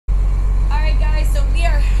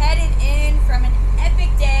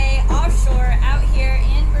shore out here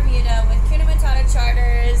in Bermuda with Kuna Matata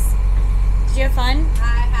Charters. Did you have fun?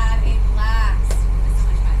 I had a blast. It was so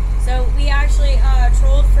much fun. So we actually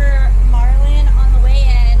trolled for Marlin on the way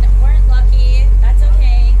in. Weren't lucky. That's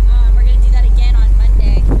okay. We're gonna do that again on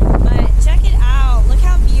Monday. But check it out. Look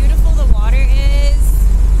how beautiful the water is.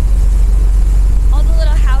 All the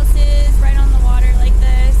little houses right on the water like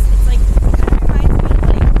this. It's like it kind of reminds me of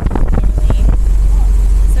like Italy.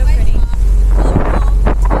 So pretty.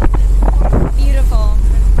 Beautiful.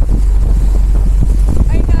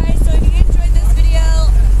 Alright guys, so if you enjoyed this video,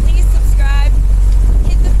 please subscribe,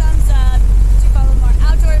 hit the thumbs up to follow more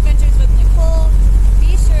outdoor adventures with Nicole.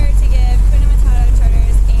 Be sure to give Kuna Matata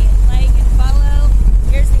Charters a like and follow.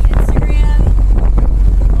 Here's the Instagram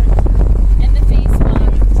and the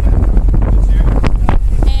Facebook.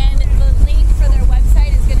 And the link for their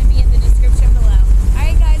website is going to be in the description below.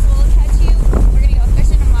 Alright guys, we'll catch you. We're going to go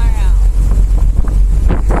fishing tomorrow.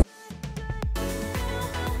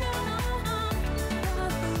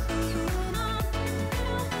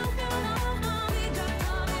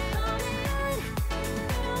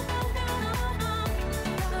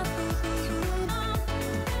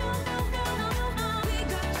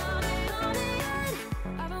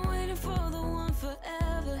 I've been waiting for the one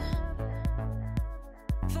forever.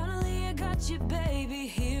 Finally I got you, baby,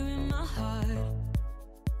 here in my heart.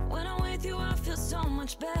 When I'm with you I feel so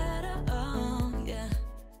much better, oh yeah.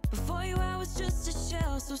 Before you I was just a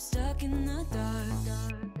shell, so stuck in the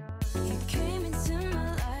dark. You came into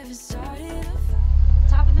my life and started a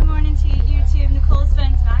Top of the morning to YouTube. Nicole's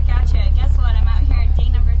Fence back at you. Guess what? I'm out here at day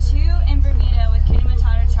number 2 in Bermuda with Kuna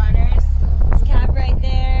Matata Charters. It's cab right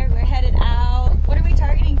there. We're headed out. What are we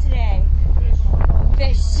targeting today?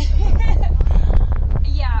 Fish.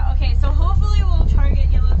 Yeah, okay, so hopefully we'll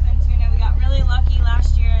target yellowfin tuna. We got really lucky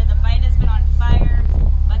last year. The bite has been on fire,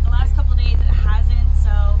 but the last couple days it hasn't,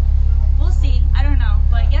 so we'll see. I don't know.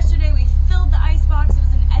 But yesterday we filled the ice box. It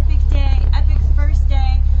was an epic day, epic first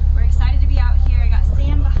day. We're excited to be out here. I got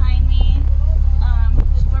Sam behind me.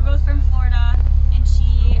 We're both from Florida, and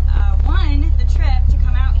she won the trip to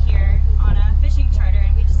come out here on a fishing charter,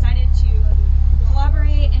 and we decided to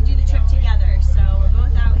collaborate and do the trip together. So we're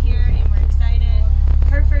both out here, and we're excited.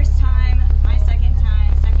 Her first time, my second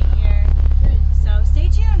time, second year. So stay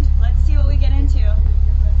tuned. Let's see what we get into.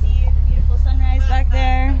 See the beautiful sunrise back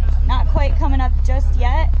there. Not quite coming up just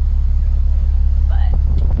yet, but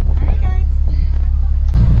all right, guys.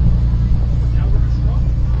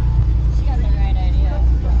 She got the right idea.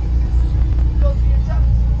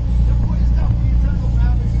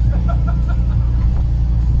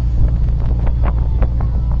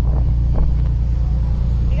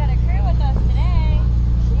 We got a crew with us today.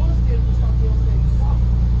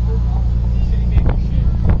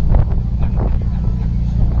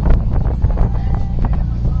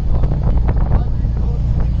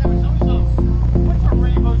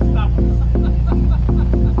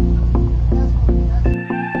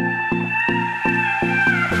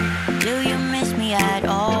 Do you miss me at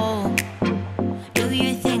all? Do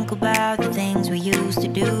you think about the things we used to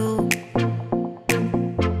do?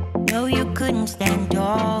 No, you couldn't stand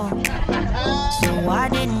tall. So why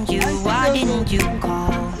didn't you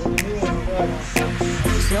call?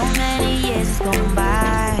 So many years has gone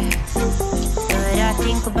by, but I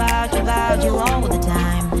think about you all the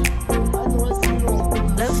time.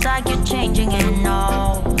 Looks like you're changing and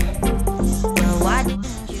all. Well, why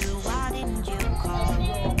didn't you call?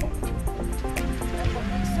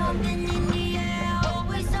 Something in the air,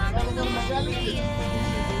 always something in the air.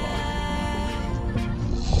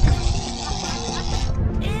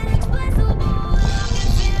 Inexplicable, I can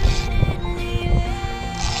feel it in the air.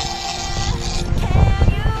 Can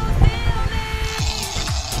you feel me?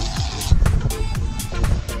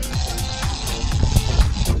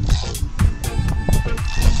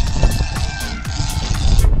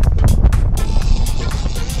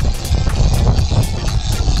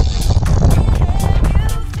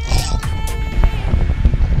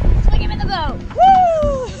 Swing him in the boat.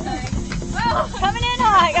 Woo! Coming in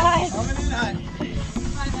hot, guys.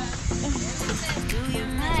 Do you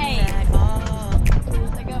miss me Nice. at all?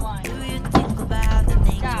 That's a good one. Do you think about the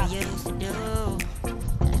things Job. we used to do?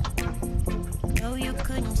 No, you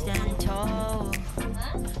couldn't stand tall.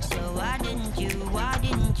 So why didn't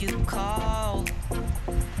you call?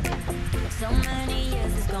 So many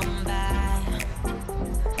years has gone by,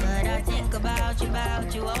 but I think about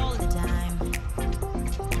you all the time.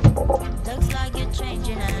 Looks like you're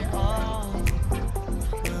changing and all.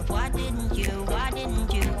 But why didn't you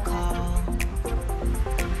call?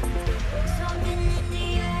 Something in the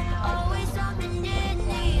air, always something in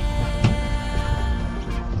the air.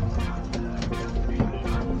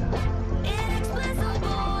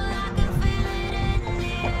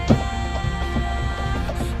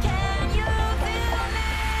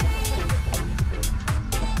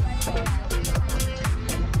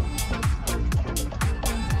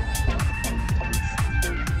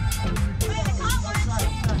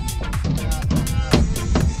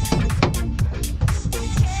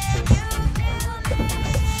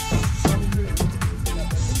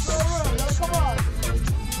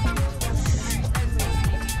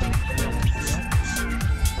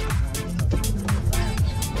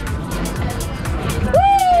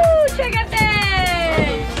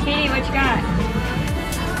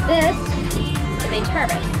 This is a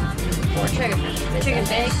turbot or triggerfish.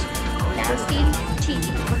 Triggerfish, nasty,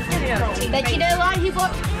 cheesy. Bet you know a lot of people.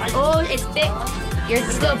 Oh, it's big. Yours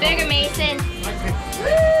is still bigger, Mason.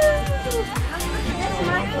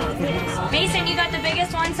 Mason, you got the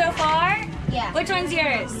biggest one so far? Yeah. Which one's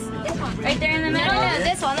yours? This one. Right there in the middle? No,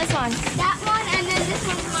 this one. That one, and then this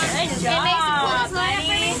one's mine. Good job,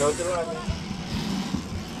 buddy.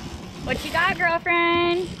 What you got,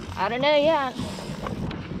 girlfriend? I don't know yet.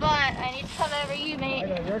 But I need to come over you, mate.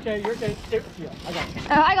 You're okay, you're okay. I got it.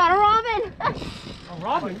 Oh, I got a robin. A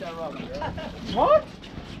robin? What?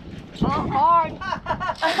 Oh, hard.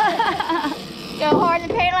 Go hard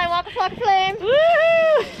and paint like walk a fuck flame.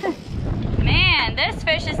 Woohoo! Man, this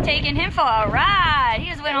fish is taking him for a ride. He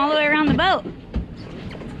just went all the way around the boat.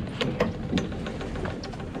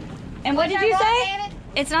 And what did you say?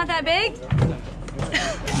 It's not that big?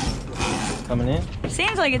 Coming in.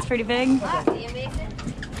 Seems like it's pretty big.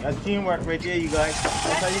 That's teamwork right there, you guys.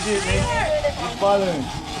 That's how you do it, man. Keep following.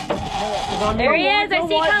 There he is. I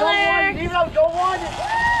see color.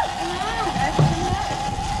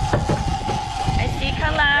 I see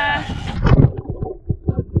color.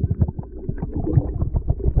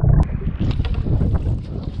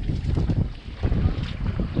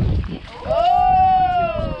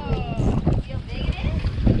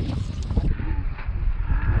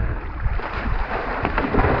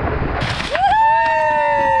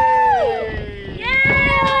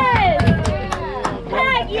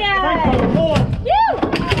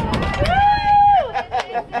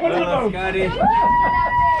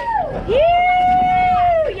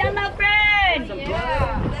 Yellow friend!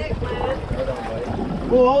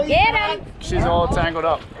 Get him! She's all tangled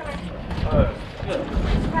up.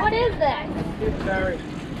 What is that?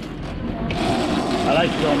 I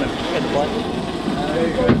like you on the button.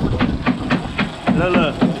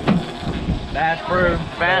 Look. Bass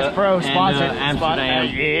Pro sponsored. Amsterdam.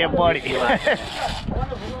 Yeah, buddy.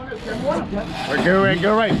 We're good,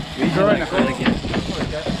 go right. Go right, Nicole.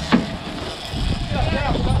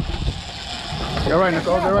 Go right,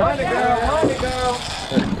 Nicole, go right.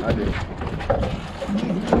 I do.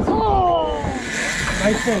 Oh!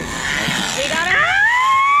 Nice fish. We got him!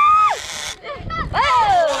 Oh!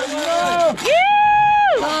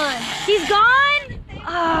 Woo! Gone. He's gone?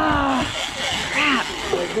 Oh, crap.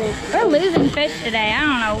 We're losing fish today. I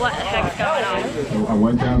don't know what the heck's going on. So I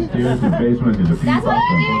went downstairs to the basement. There's a few That's what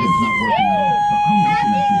boxes, I but it's not working at all.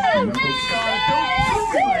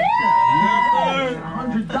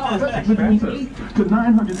 $100. That's expensive. To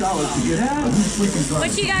 $900 to get a new freaking drive.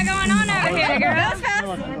 What you got going on over here, girls?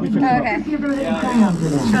 Okay.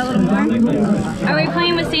 A little more. Are we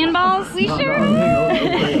playing with sandballs? We sure are.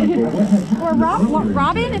 Or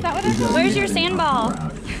Robin? Is that what it is? Where's your sandball?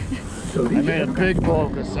 I made a big ball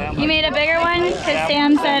because Sam. You made a bigger one? Because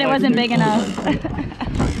Sam said it wasn't big enough.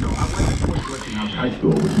 High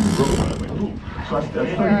school, which is broke, by the way. So I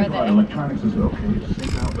studied electronics as well. So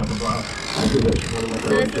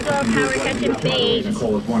this is all how we're catching bait.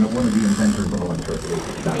 Nicole is one of the inventors of electricity.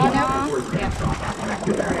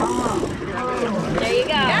 There you go.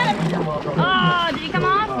 Got him. Oh, did he come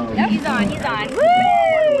off? Nope. He's on. He's on. Woo!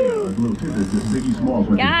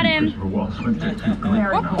 Got him.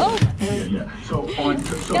 Oh.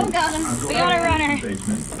 Still got him. We got a runner.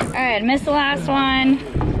 All right, missed the last one.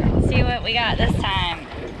 Let's see what we got this time.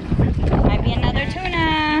 Might be another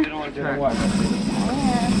tuna.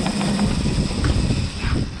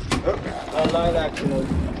 I like that, you know.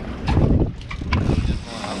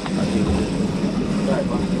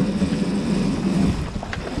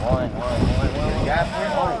 One.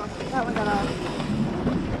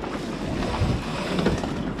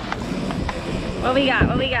 What we got?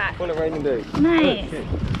 What we got? Put it right in there. Nice.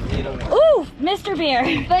 Ooh, Mr. Beer.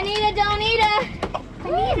 Bonita, Donita.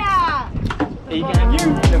 Bonita. Hey, you can have your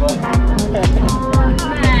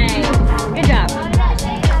Nice. Good job.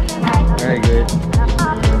 Very good.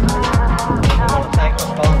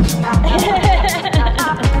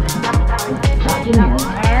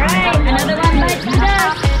 Alright, another one bites the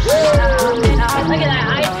dust. Look at that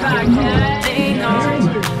ice box, guys.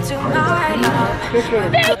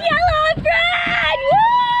 Big yellow friend! Woo!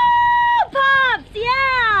 Pops,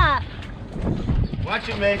 yeah! Watch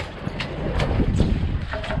you, mate.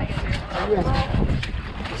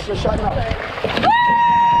 So shut up.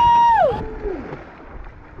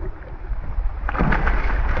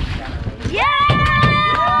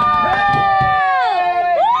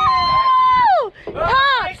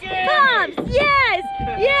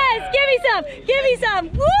 Give me some.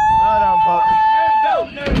 Woo! Right on, Pop. No,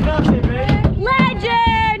 nothing, man.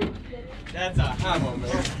 Legend. That's a hammer,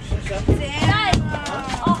 man. That's a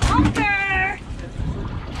humper.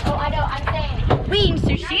 Oh, I know, I'm saying. We eating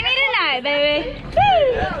sashimi tonight, baby. Woo!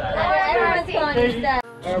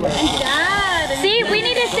 See, we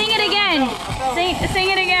need to sing it again. Sing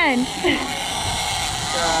it again.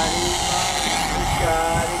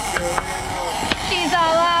 She's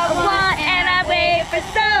all I want and I wait for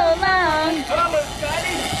so long.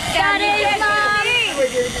 Scotty's mom.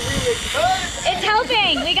 It's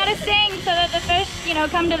helping. We gotta sing so that the fish, you know,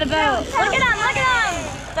 come to the boat. Look at them, look at them.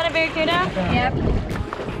 Is that a barracuda? Yep.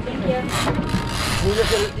 Thank you.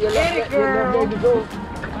 Get it, girl.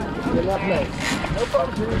 Your left leg. No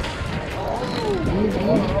problem, please.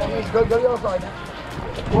 Go to the other side.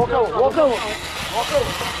 Walk over, walk over. Walk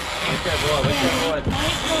over. Look at boy, look at boy.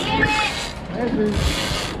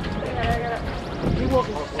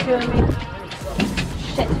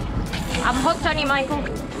 Shit. I'm hooked on you, Michael.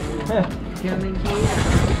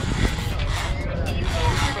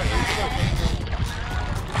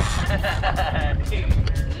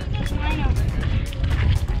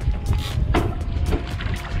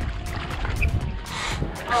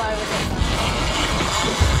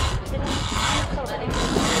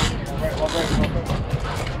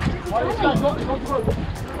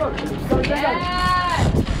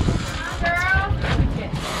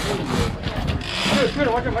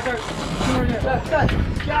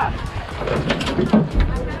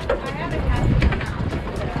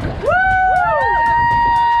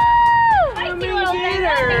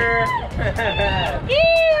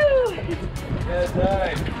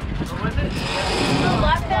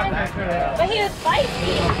 But he was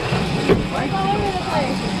spicy. All over the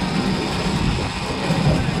place.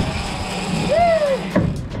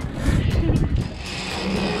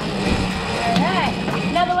 Alright,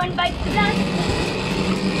 another one bites the dust.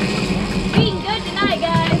 Being good tonight,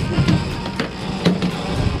 guys.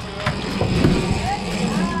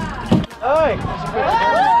 Hey!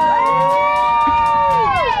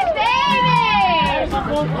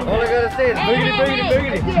 All I gotta say is boogity,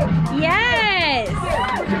 boogity, boogity. Yes!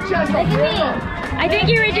 Look at me. I think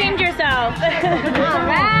you redeemed yourself. Alright!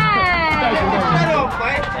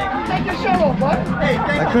 Take your shirt off, bud.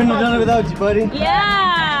 I couldn't have done it without you, buddy.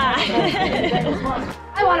 Yeah!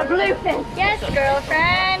 I want a bluefin. Yes,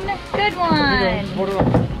 girlfriend. Good one.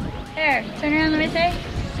 There, turn around, let me see.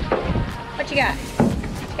 What you got?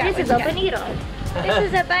 This is a bonito. This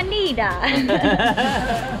is a bonita.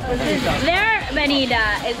 Their bonita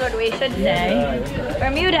is what we should say.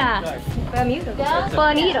 Bermuda. Bermuda.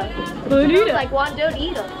 Bonito. Bonita. Like Juan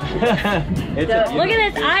Donito. Look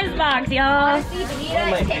at this ice box, y'all. See bonita?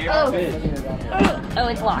 Oh,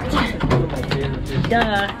 it's locked.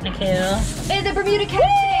 Duh, Nicole. It's a Bermuda cat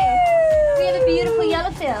today. We have a beautiful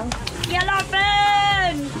yellowfin.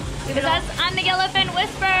 Yellowfin! Because I'm the yellowfin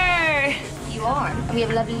whisperer. You are. And we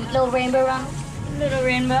have a lovely little rainbow around. Little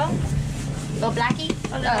rainbow. Little blackie.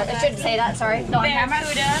 I shouldn't say that, sorry. No, on camera.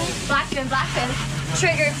 Barracuda. Blackfin.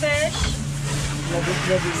 Triggerfish.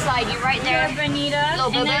 Slide you right there. Bonita.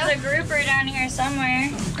 Little And there's boo-boo. a grouper down here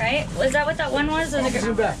somewhere, right? Was that what that one was? Or the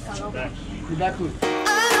You're back. You're back good. I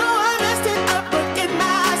know I messed it up, but in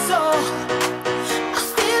my soul, I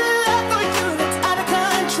feel a love for you that's out of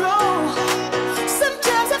control.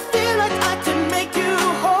 Sometimes I feel like I can make you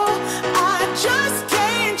whole. I just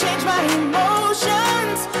can't change my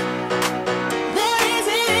emotions. There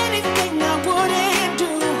isn't anything I wouldn't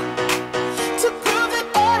do to prove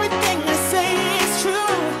that everything I say is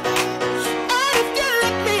true. And if you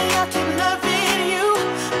let me, I'll keep loving you.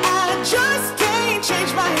 I just can't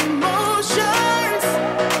change my emotions.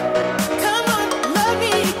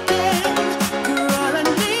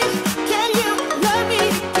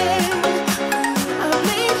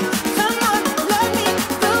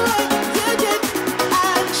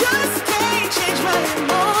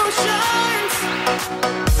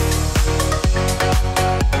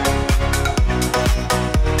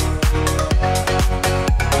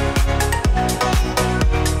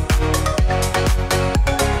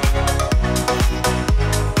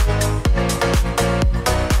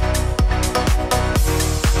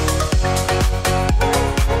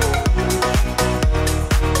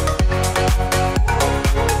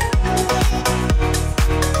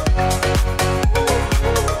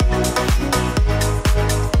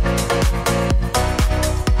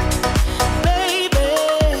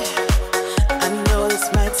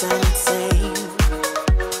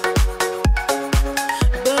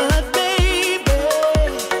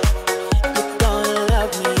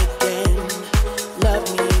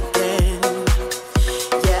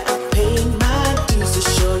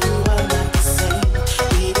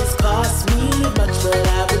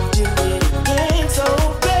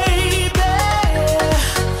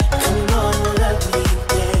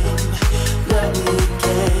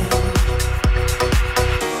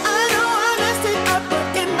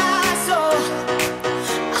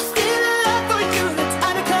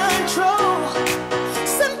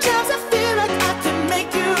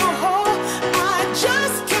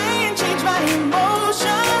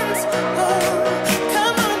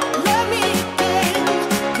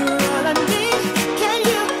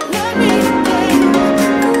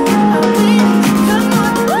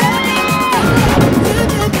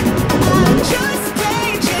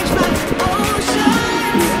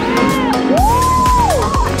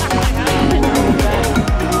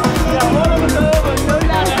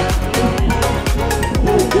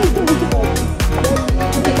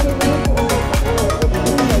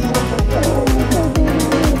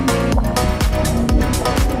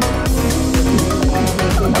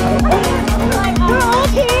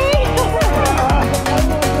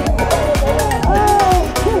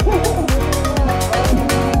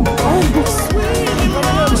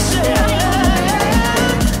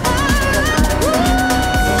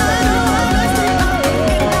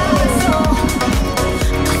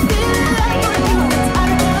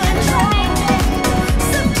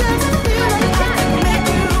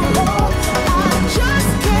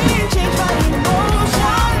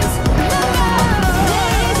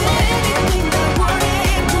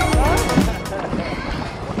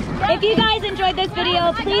 this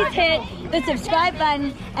video, please hit the subscribe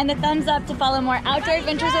button and the thumbs up to follow more outdoor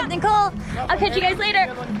adventures with Nicole. I'll catch you guys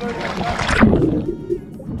later.